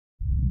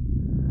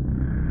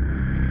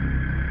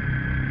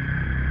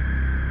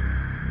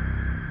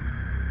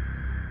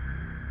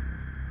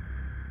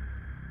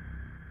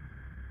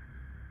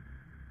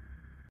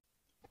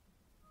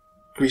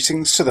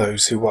Greetings to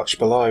those who watch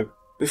below.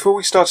 Before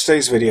we start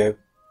today's video,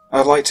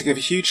 I'd like to give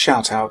a huge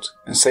shout out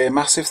and say a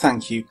massive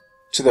thank you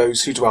to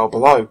those who dwell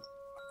below.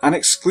 An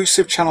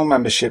exclusive channel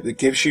membership that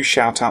gives you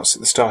shout outs at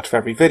the start of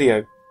every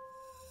video.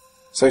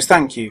 So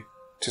thank you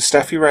to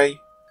Steffi Ray,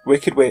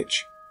 Wicked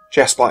Witch,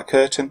 Jess Black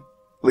Curtain,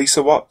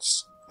 Lisa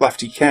Watts,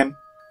 Lefty Kim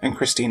and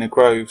Christina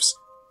Groves.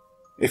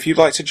 If you'd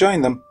like to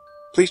join them,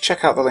 please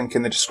check out the link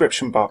in the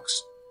description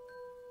box.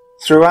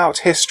 Throughout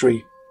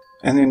history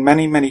and in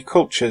many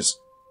cultures,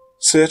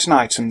 certain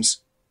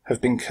items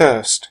have been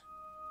cursed.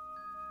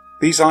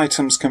 These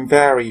items can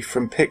vary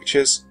from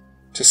pictures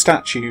to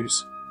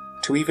statues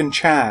to even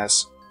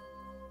chairs,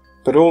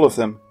 but all of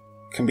them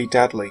can be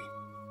deadly.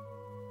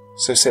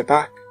 So sit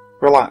back,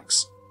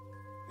 relax,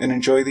 and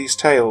enjoy these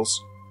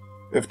tales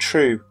of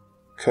true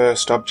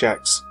cursed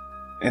objects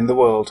in the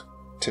world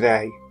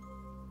today.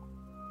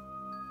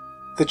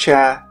 The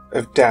Chair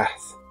of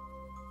Death.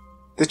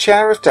 The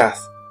Chair of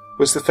Death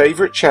was the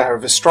favourite chair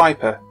of a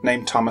striper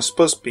named Thomas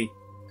Busby.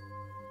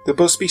 The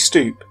Busby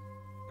Stoop,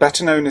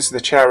 better known as the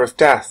Chair of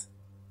Death,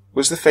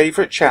 was the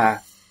favourite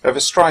chair of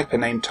a striper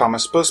named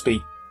Thomas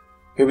Busby,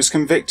 who was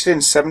convicted in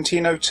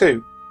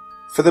 1702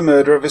 for the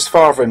murder of his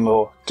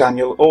father-in-law,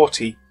 Daniel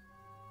Orty,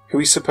 who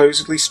he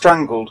supposedly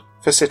strangled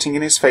for sitting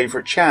in his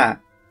favourite chair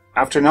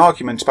after an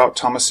argument about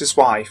Thomas's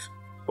wife,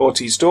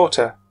 Orty's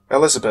daughter,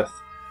 Elizabeth.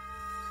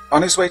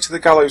 On his way to the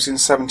gallows in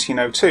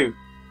 1702,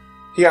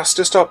 he asked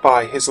to stop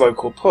by his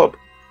local pub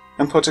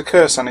and put a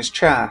curse on his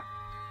chair,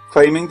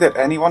 claiming that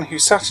anyone who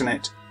sat in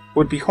it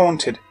would be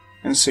haunted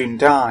and soon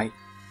die.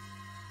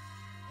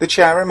 The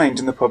chair remained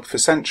in the pub for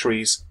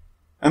centuries,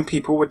 and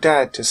people were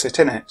dared to sit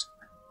in it.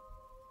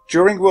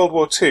 During World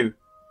War II,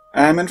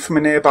 airmen from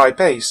a nearby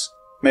base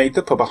made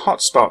the pub a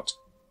hot spot,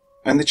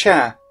 and the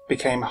chair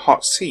became a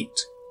hot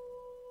seat.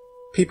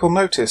 People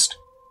noticed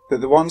that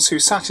the ones who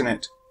sat in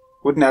it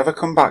would never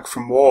come back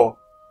from war.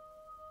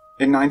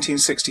 In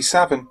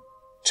 1967,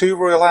 2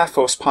 Royal Air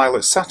Force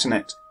pilots sat in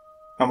it,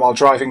 and while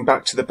driving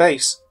back to the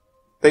base,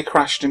 they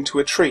crashed into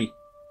a tree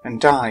and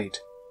died.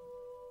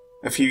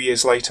 A few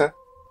years later,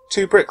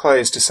 2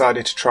 bricklayers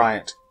decided to try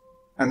it,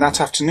 and that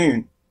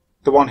afternoon,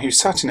 the one who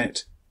sat in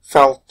it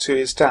fell to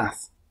his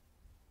death.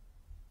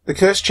 The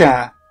cursed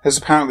chair has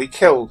apparently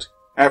killed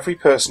every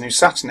person who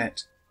sat in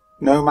it,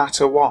 no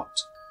matter what.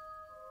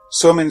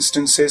 Some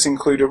instances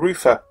include a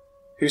roofer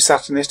who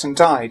sat in it and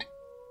died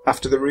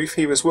after the roof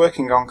he was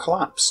working on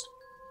collapsed,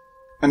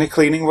 and a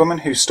cleaning woman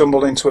who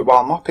stumbled into it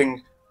while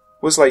mopping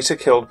was later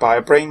killed by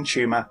a brain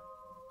tumour.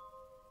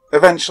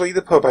 Eventually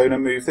the pub owner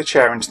moved the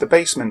chair into the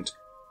basement,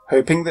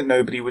 hoping that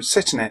nobody would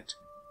sit in it.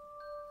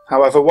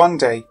 However, one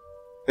day,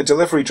 a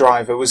delivery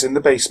driver was in the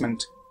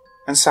basement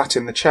and sat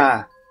in the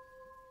chair.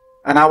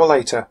 An hour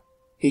later,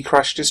 he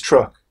crashed his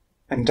truck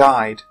and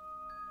died.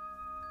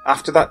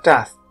 After that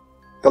death,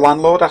 the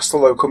landlord asked the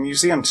local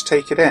museum to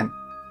take it in.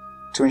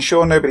 To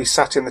ensure nobody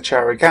sat in the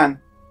chair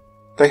again,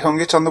 they hung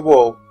it on the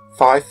wall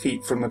 5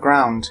 feet from the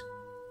ground.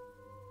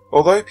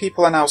 Although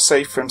people are now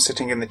safe from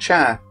sitting in the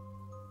chair,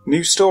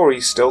 new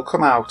stories still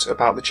come out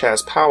about the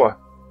chair's power.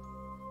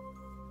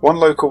 One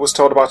local was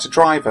told about a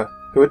driver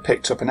who had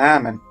picked up an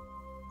airman.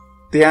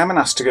 The airman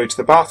asked to go to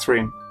the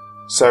bathroom,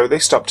 so they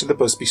stopped at the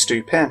Busby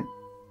Stoop Inn.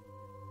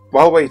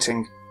 While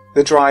waiting,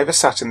 the driver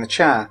sat in the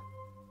chair.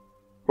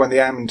 When the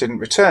airman didn't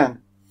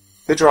return,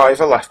 the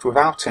driver left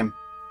without him.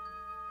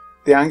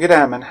 The angered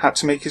airman had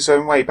to make his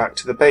own way back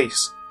to the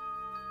base.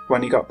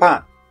 When he got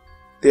back,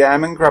 the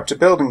airman grabbed a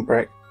building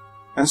brick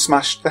and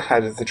smashed the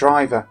head of the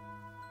driver,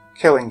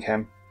 killing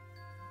him.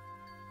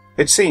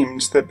 It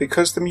seemed that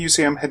because the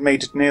museum had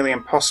made it nearly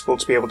impossible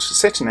to be able to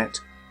sit in it,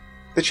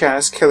 the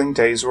chair's killing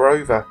days were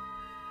over.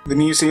 The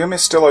museum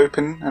is still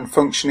open and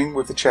functioning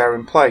with the chair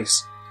in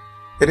place.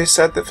 It is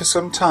said that for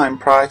some time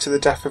prior to the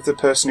death of the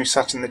person who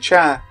sat in the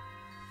chair,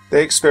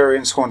 they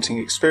experienced haunting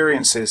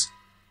experiences,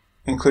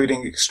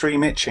 including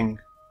extreme itching,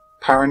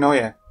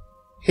 paranoia,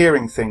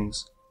 hearing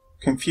things,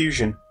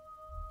 confusion,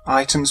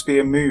 items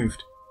being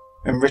moved,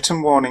 and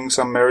written warnings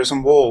on mirrors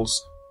and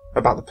walls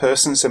about the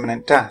person's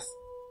imminent death,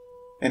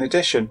 in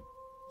addition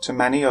to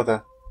many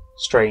other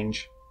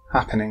strange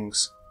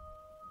happenings.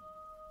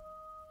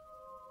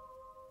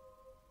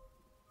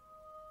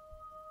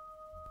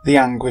 The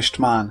Anguished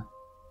Man.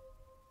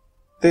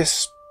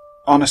 This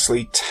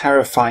honestly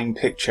terrifying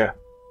picture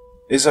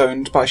is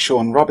owned by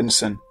Sean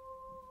Robinson.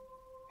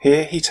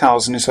 Here he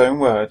tells in his own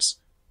words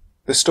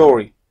the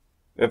story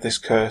of this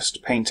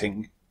cursed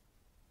painting.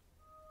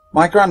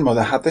 My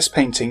grandmother had this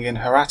painting in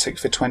her attic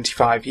for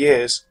 25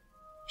 years.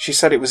 She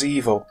said it was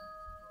evil.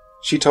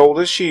 She told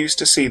us she used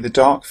to see the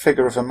dark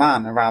figure of a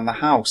man around the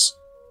house,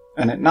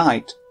 and at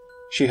night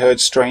she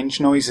heard strange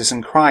noises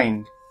and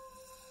crying.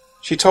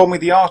 She told me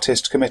the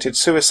artist committed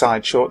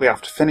suicide shortly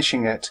after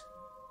finishing it,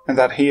 and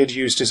that he had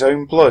used his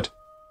own blood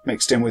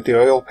mixed in with the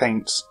oil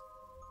paints.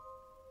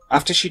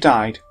 After she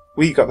died,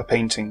 we got the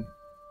painting.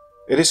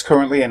 It is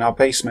currently in our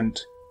basement.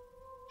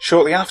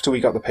 Shortly after we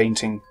got the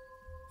painting,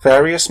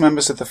 various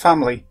members of the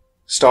family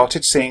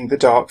started seeing the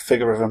dark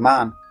figure of a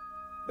man.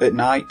 At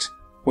night,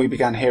 we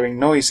began hearing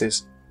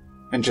noises,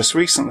 and just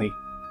recently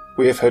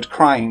we have heard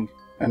crying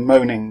and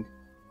moaning.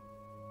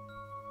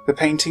 The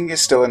painting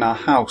is still in our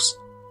house,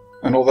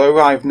 and although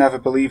I have never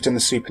believed in the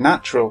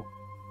supernatural,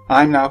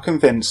 I am now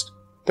convinced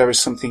there is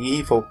something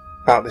evil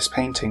about this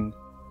painting.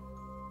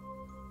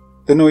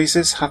 The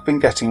noises have been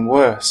getting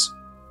worse.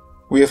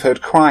 We have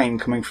heard crying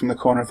coming from the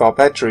corner of our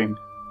bedroom.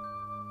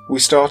 We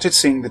started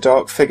seeing the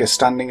dark figure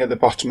standing at the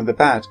bottom of the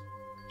bed,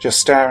 just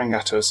staring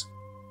at us.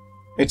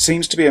 It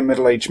seems to be a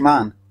middle-aged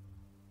man,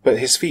 but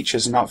his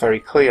features are not very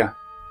clear.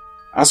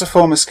 As a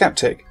former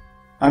skeptic,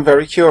 I'm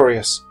very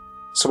curious,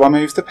 so I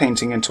moved the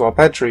painting into our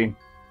bedroom.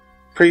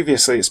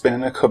 Previously it's been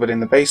in a cupboard in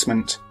the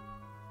basement.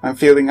 I'm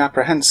feeling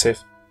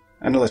apprehensive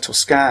and a little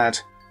scared.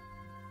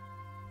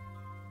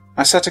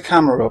 I set a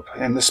camera up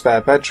in the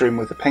spare bedroom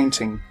with the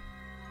painting.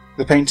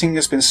 The painting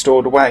has been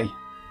stored away.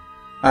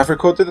 I've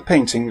recorded the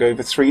painting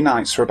over 3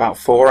 nights for about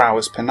 4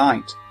 hours per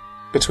night,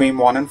 between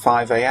 1 and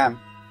 5 AM.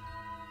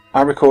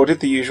 I recorded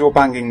the usual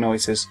banging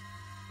noises,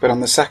 but on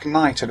the second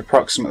night at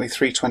approximately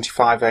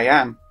 3:25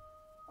 AM,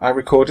 I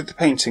recorded the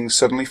painting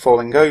suddenly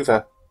falling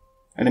over,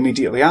 and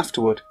immediately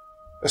afterward,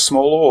 a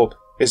small orb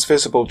is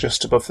visible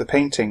just above the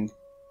painting.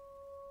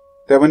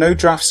 There were no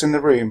drafts in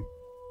the room,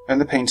 and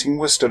the painting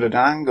was stood at an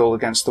angle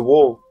against the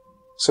wall,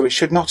 so it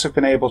should not have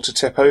been able to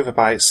tip over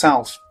by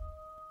itself.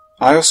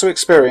 I also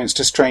experienced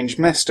a strange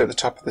mist at the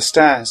top of the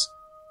stairs.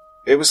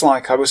 It was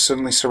like I was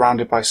suddenly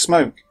surrounded by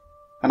smoke,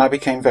 and I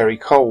became very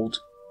cold.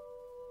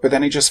 But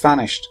then it just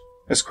vanished,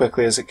 as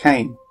quickly as it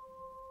came.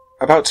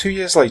 About 2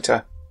 years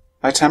later,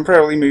 I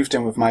temporarily moved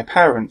in with my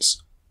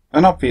parents,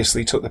 and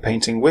obviously took the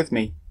painting with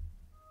me.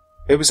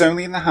 It was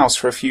only in the house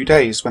for a few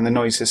days when the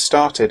noises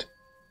started,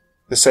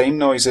 the same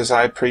noises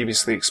I had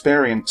previously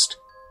experienced.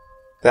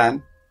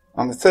 Then,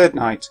 on the third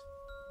night,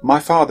 my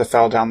father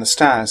fell down the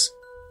stairs,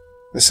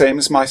 the same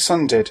as my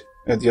son did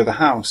at the other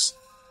house.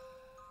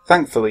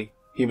 Thankfully,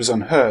 he was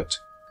unhurt,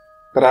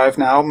 but I have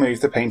now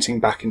moved the painting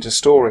back into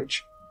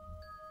storage.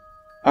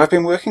 I've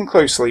been working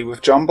closely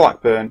with John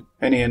Blackburn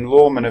and Ian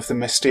Lawman of the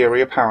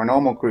Mysteria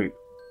Paranormal Group,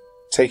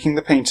 taking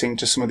the painting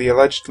to some of the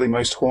allegedly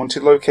most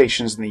haunted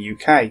locations in the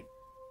UK,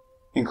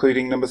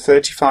 including number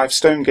 35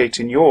 Stonegate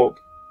in York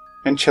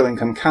and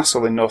Chillingham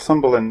Castle in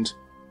Northumberland.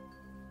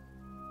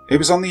 It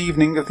was on the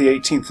evening of the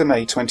 18th of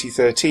May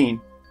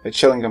 2013 at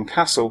Chillingham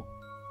Castle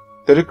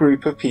that a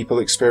group of people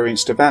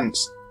experienced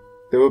events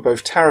that were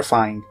both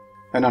terrifying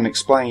and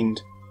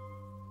unexplained.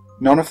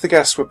 None of the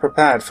guests were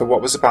prepared for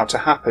what was about to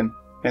happen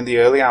in the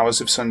early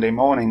hours of Sunday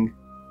morning.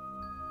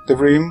 The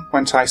room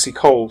went icy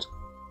cold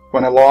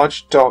when a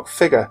large, dark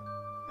figure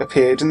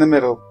appeared in the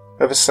middle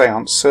of a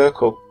seance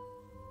circle.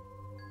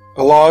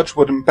 A large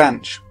wooden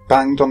bench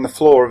banged on the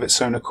floor of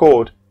its own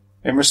accord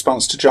in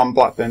response to John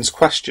Blackburn's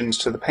questions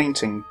to the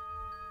painting.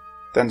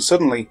 Then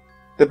suddenly,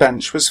 the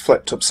bench was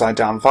flipped upside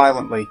down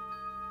violently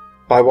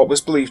by what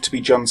was believed to be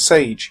John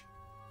Sage,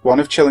 one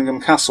of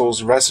Chillingham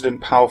Castle's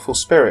resident powerful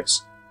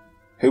spirits,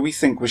 who we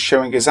think was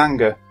showing his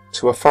anger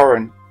to a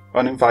foreign,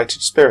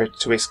 uninvited spirit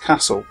to his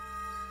castle.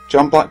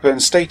 John Blackburn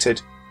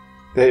stated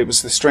that it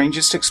was the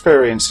strangest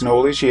experience in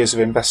all his years of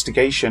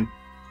investigation,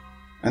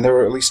 and there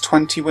were at least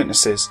 20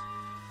 witnesses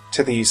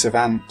to these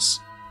events.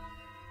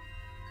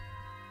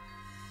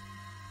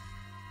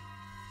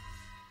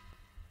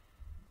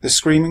 The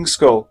Screaming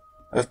Skull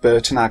of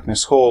Burton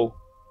Agnes Hall.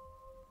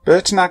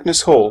 Burton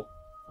Agnes Hall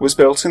was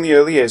built in the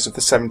early years of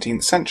the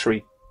 17th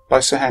century by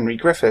Sir Henry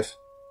Griffith,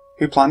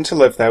 who planned to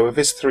live there with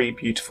his 3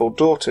 beautiful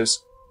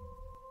daughters.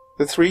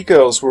 The 3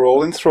 girls were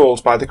all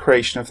enthralled by the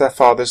creation of their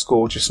father's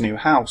gorgeous new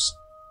house,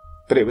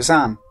 but it was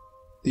Anne,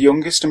 the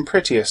youngest and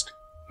prettiest,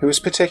 who was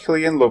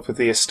particularly in love with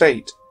the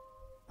estate,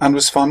 and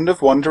was fond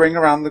of wandering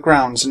around the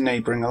grounds and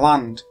neighbouring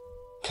land,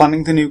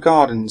 planning the new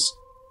gardens,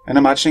 and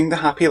imagining the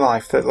happy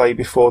life that lay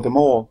before them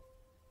all.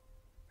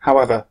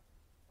 However,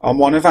 on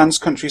one of Anne's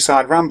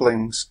countryside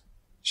ramblings,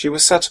 she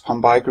was set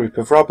upon by a group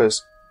of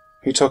robbers,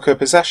 who took her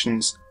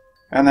possessions,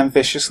 and then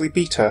viciously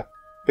beat her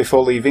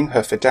before leaving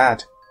her for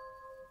dead.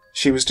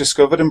 She was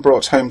discovered and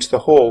brought home to the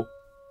hall,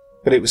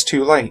 but it was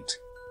too late,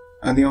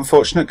 and the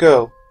unfortunate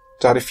girl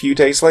died a few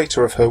days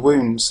later of her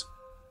wounds.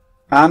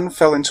 Anne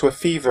fell into a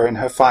fever in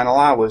her final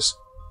hours,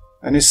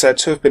 and is said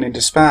to have been in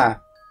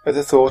despair at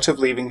the thought of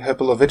leaving her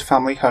beloved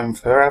family home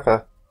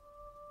forever,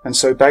 and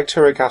so begged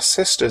her aghast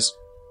sisters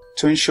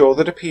to ensure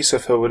that a piece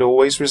of her would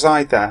always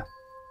reside there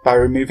by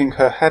removing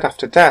her head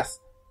after death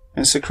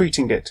and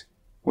secreting it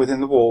within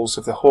the walls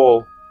of the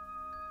hall.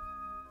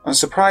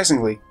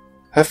 Unsurprisingly,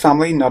 her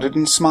family nodded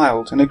and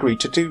smiled and agreed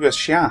to do as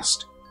she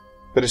asked,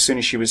 but as soon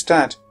as she was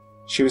dead,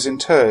 she was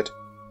interred,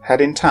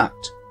 head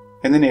intact,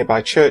 in the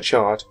nearby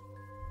churchyard,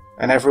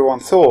 and everyone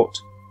thought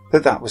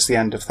that that was the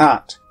end of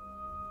that.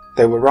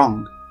 They were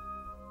wrong.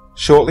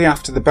 Shortly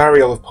after the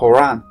burial of poor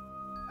Anne,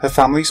 her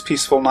family's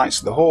peaceful nights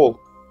at the hall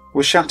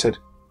were shattered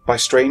by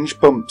strange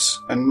bumps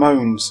and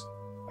moans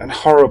and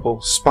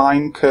horrible,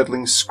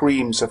 spine-curdling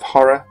screams of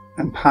horror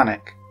and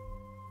panic.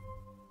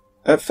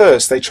 At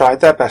first they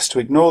tried their best to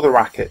ignore the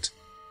racket,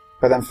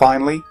 but then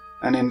finally,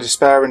 and in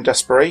despair and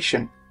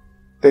desperation,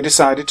 they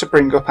decided to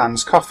bring up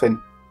Anne's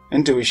coffin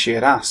and do as she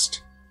had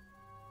asked.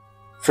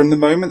 From the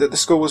moment that the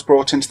skull was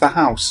brought into the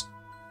house,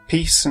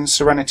 peace and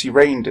serenity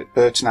reigned at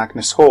Burton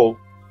Agnes Hall,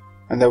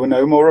 and there were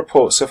no more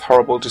reports of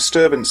horrible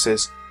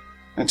disturbances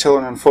until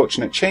an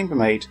unfortunate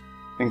chambermaid,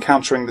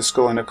 encountering the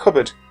skull in a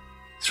cupboard,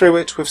 threw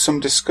it with some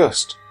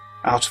disgust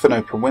out of an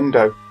open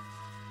window,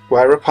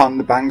 whereupon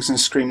the bangs and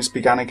screams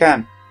began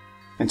again,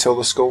 until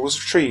the skull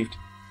was retrieved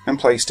and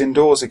placed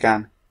indoors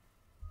again.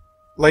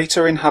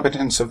 Later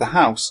inhabitants of the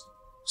house,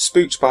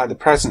 spooked by the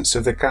presence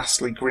of the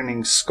ghastly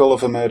grinning skull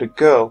of a murdered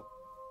girl,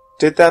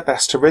 did their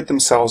best to rid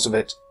themselves of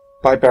it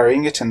by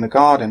burying it in the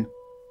garden,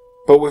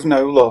 but with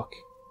no luck,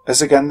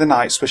 as again the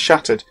nights were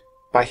shattered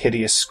by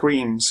hideous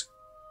screams.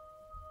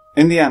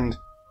 In the end,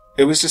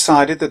 it was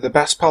decided that the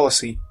best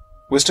policy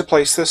was to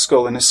place the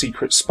skull in a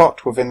secret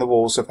spot within the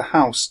walls of the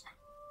house,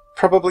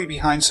 probably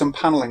behind some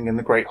panelling in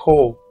the great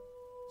hall,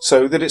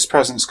 so that its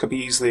presence could be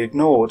easily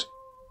ignored,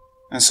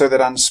 and so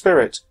that Anne's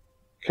spirit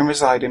can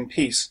reside in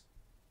peace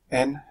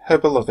in her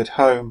beloved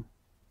home.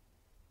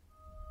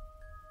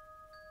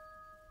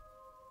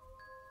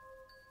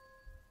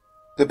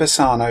 The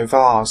Bassano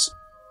Vase.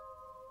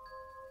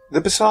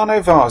 The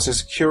Bassano vase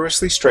is a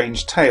curiously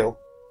strange tale.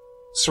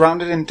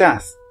 Surrounded in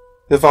death,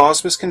 the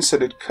vase was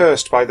considered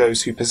cursed by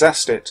those who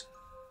possessed it,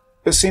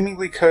 but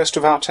seemingly cursed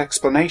without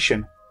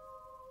explanation.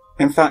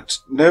 In fact,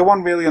 no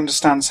one really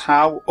understands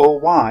how or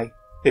why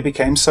it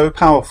became so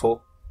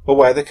powerful, or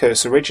where the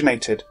curse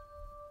originated.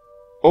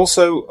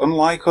 Also,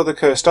 unlike other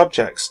cursed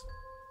objects,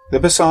 the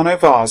Bassano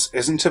vase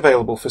isn't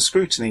available for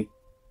scrutiny.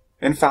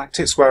 In fact,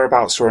 its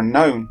whereabouts are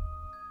unknown.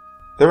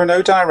 There are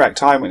no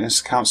direct eyewitness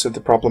accounts of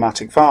the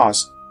problematic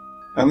vase,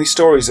 only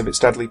stories of its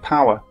deadly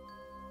power.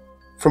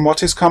 From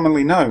what is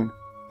commonly known,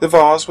 the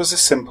vase was a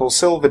simple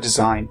silver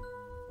design,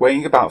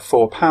 weighing about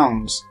 4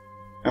 pounds,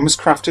 and was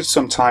crafted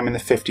sometime in the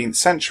 15th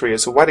century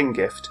as a wedding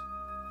gift.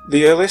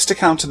 The earliest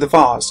account of the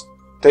vase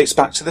dates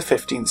back to the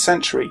 15th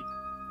century,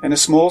 in a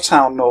small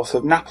town north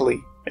of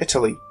Napoli,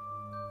 Italy.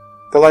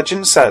 The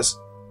legend says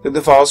that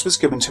the vase was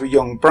given to a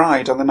young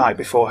bride on the night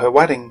before her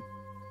wedding,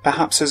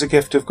 perhaps as a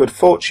gift of good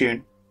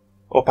fortune,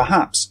 or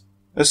perhaps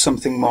as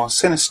something more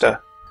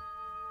sinister.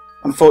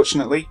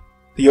 Unfortunately,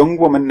 the young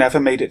woman never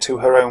made it to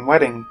her own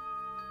wedding.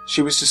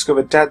 She was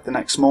discovered dead the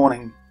next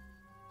morning.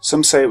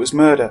 Some say it was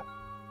murder,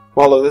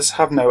 while others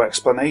have no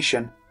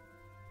explanation.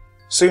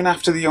 Soon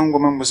after the young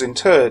woman was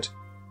interred,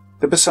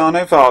 the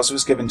Bassano vase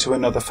was given to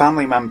another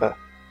family member,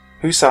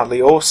 who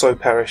sadly also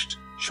perished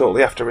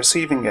shortly after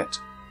receiving it.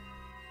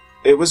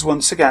 It was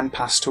once again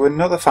passed to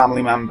another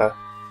family member,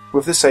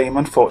 with the same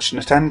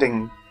unfortunate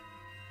ending.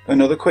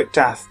 Another quick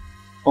death,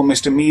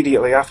 almost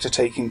immediately after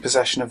taking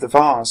possession of the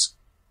vase.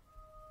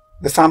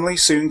 The family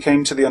soon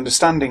came to the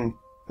understanding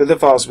that the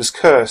vase was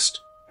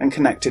cursed and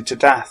connected to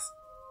death,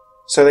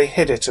 so they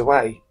hid it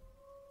away.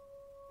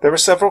 There are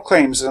several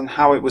claims on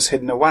how it was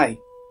hidden away.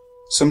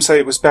 Some say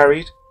it was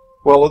buried,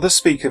 while others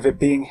speak of it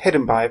being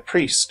hidden by a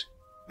priest.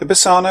 The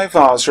Bassano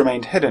vase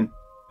remained hidden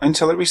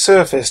until it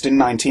resurfaced in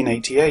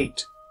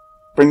 1988,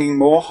 bringing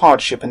more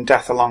hardship and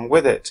death along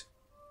with it.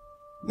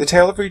 The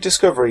tale of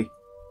rediscovery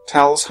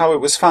tells how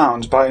it was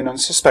found by an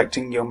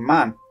unsuspecting young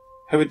man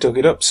who had dug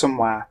it up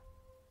somewhere.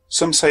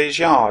 Some say his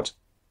yard,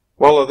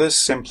 while others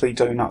simply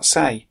do not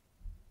say.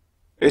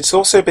 It's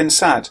also been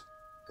said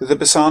that the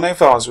Bassano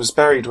vase was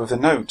buried with a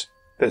note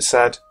that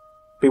said,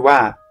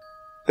 "Beware,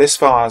 this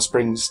vase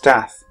brings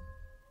death."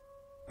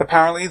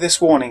 Apparently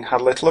this warning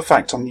had little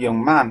effect on the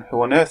young man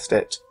who unearthed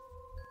it.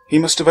 He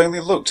must have only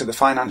looked at the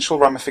financial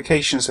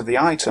ramifications of the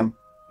item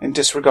and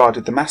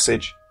disregarded the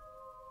message.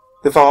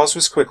 The vase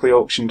was quickly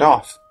auctioned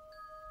off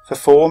for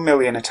 4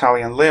 million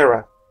Italian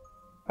lire,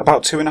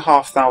 about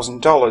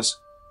 $2,500,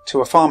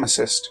 to a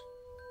pharmacist.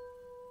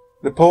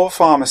 The poor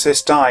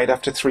pharmacist died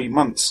after 3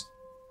 months,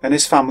 and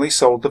his family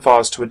sold the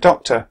vase to a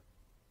doctor,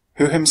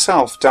 who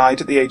himself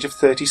died at the age of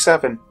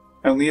 37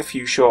 only a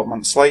few short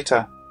months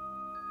later.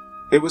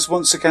 It was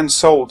once again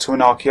sold to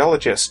an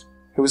archaeologist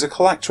who was a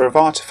collector of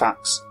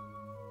artifacts.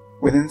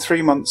 Within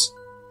 3 months,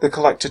 the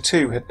collector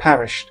too had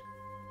perished.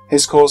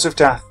 His cause of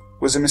death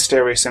was a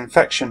mysterious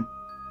infection.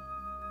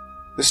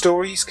 The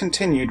stories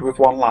continued with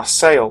one last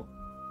sale.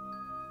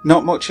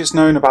 Not much is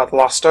known about the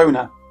last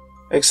owner,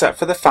 except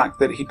for the fact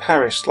that he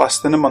perished less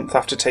than a month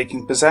after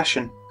taking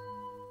possession.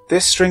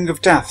 This string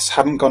of deaths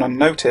hadn't gone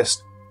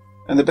unnoticed,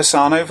 and the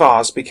Bassano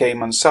vase became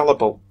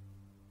unsellable.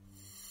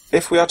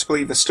 If we are to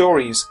believe the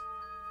stories,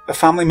 a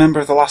family member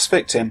of the last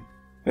victim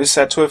is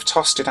said to have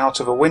tossed it out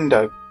of a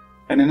window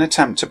in an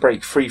attempt to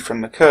break free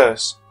from the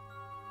curse.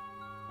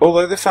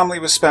 Although the family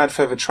was spared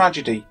further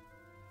tragedy,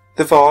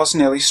 the vase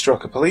nearly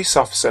struck a police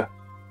officer,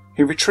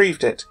 who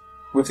retrieved it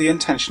with the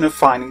intention of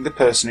fining the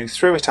person who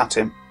threw it at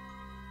him.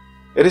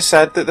 It is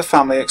said that the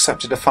family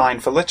accepted a fine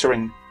for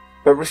littering,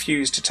 but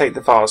refused to take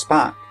the vase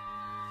back.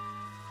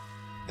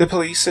 The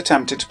police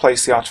attempted to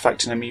place the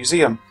artifact in a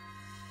museum,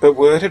 but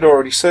word had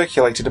already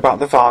circulated about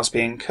the vase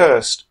being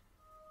cursed.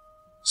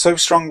 So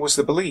strong was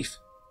the belief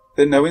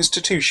that no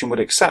institution would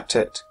accept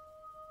it.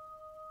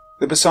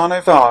 The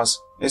Bassano vase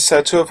is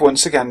said to have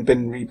once again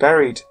been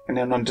reburied in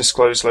an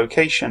undisclosed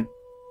location,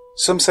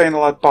 some say in a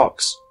lead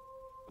box,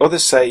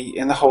 Others say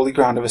in the holy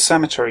ground of a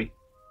cemetery,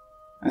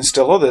 and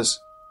still others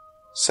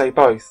say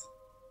both.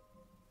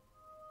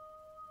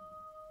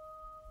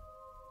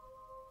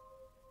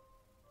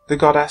 The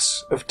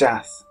Goddess of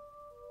Death.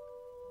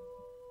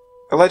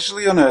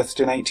 Allegedly unearthed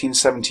in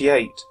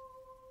 1878,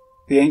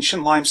 the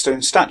ancient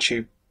limestone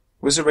statue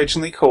was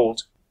originally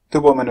called the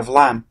Woman of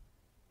Lam,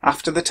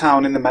 after the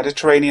town in the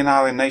Mediterranean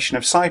island nation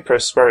of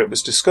Cyprus where it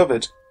was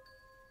discovered,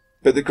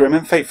 but the grim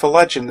and fateful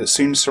legend that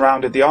soon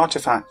surrounded the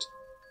artifact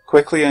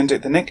quickly earned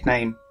it the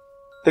nickname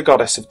the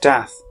Goddess of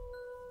Death.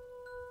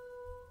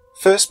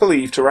 First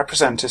believed to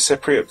represent a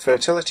Cypriot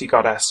fertility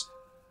goddess,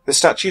 the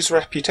statue's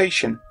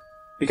reputation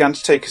began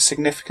to take a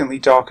significantly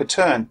darker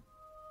turn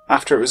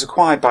after it was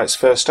acquired by its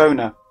first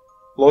owner,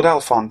 Lord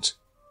Alphonse,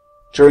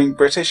 during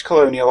British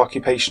colonial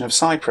occupation of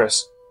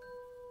Cyprus.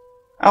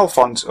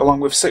 Alphonse, along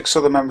with 6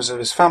 other members of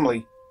his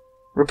family,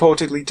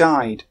 reportedly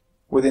died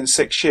within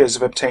 6 years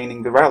of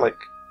obtaining the relic.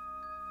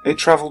 It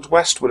travelled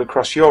westward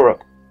across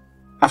Europe,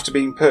 after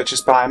being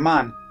purchased by a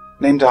man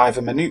named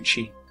Ivor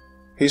Manucci,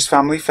 whose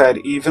family fared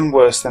even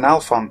worse than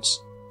Alphonse.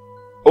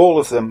 All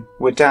of them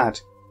were dead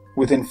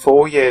within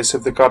 4 years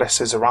of the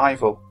goddess's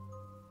arrival.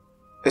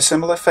 A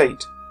similar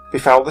fate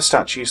befell the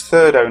statue's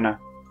third owner,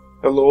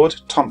 a Lord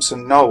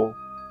Thompson Noel,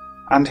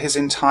 and his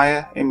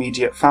entire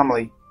immediate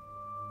family,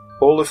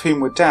 all of whom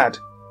were dead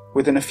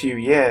within a few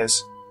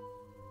years.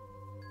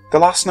 The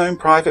last known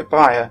private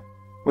buyer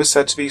was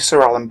said to be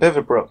Sir Alan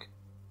Biverbrook,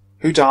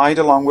 who died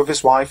along with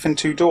his wife and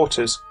 2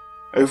 daughters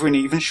over an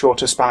even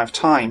shorter span of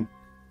time,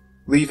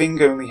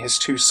 leaving only his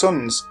 2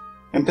 sons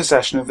in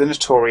possession of the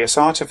notorious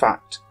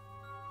artifact.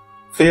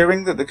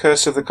 Fearing that the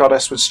curse of the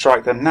goddess would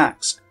strike them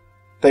next,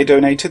 they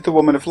donated the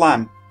Woman of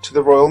Lam to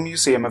the Royal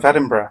Museum of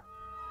Edinburgh.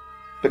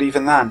 But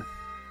even then,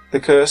 the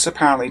curse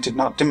apparently did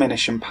not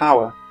diminish in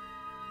power.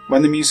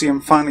 When the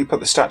museum finally put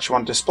the statue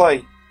on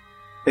display,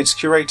 its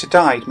curator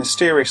died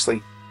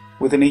mysteriously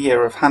within a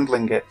year of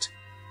handling it.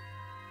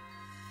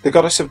 The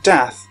Goddess of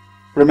Death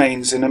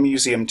remains in a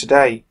museum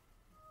today,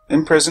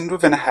 imprisoned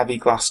within a heavy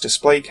glass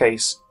display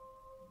case.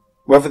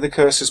 Whether the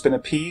curse has been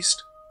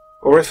appeased,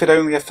 or if it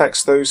only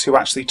affects those who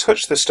actually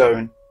touch the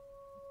stone,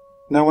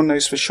 no one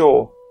knows for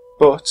sure,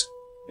 but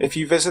if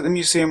you visit the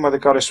museum where the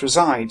goddess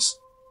resides,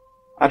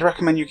 I'd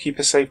recommend you keep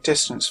a safe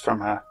distance from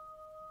her,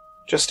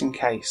 just in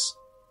case.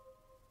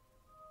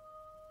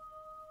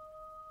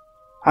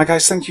 Hi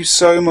guys, thank you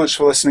so much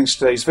for listening to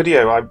today's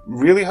video. I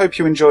really hope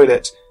you enjoyed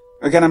it.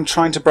 Again, I'm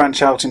trying to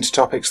branch out into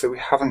topics that we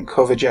haven't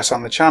covered yet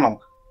on the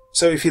channel,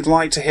 so if you'd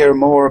like to hear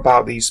more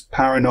about these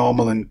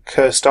paranormal and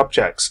cursed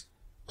objects,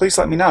 please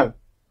let me know.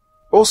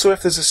 Also,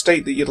 if there's a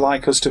state that you'd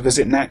like us to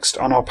visit next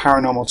on our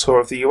paranormal tour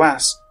of the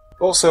US,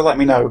 also let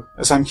me know,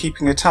 as I'm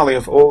keeping a tally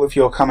of all of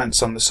your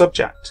comments on the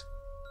subject.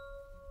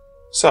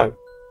 So,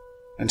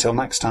 until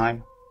next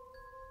time,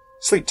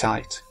 sleep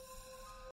tight.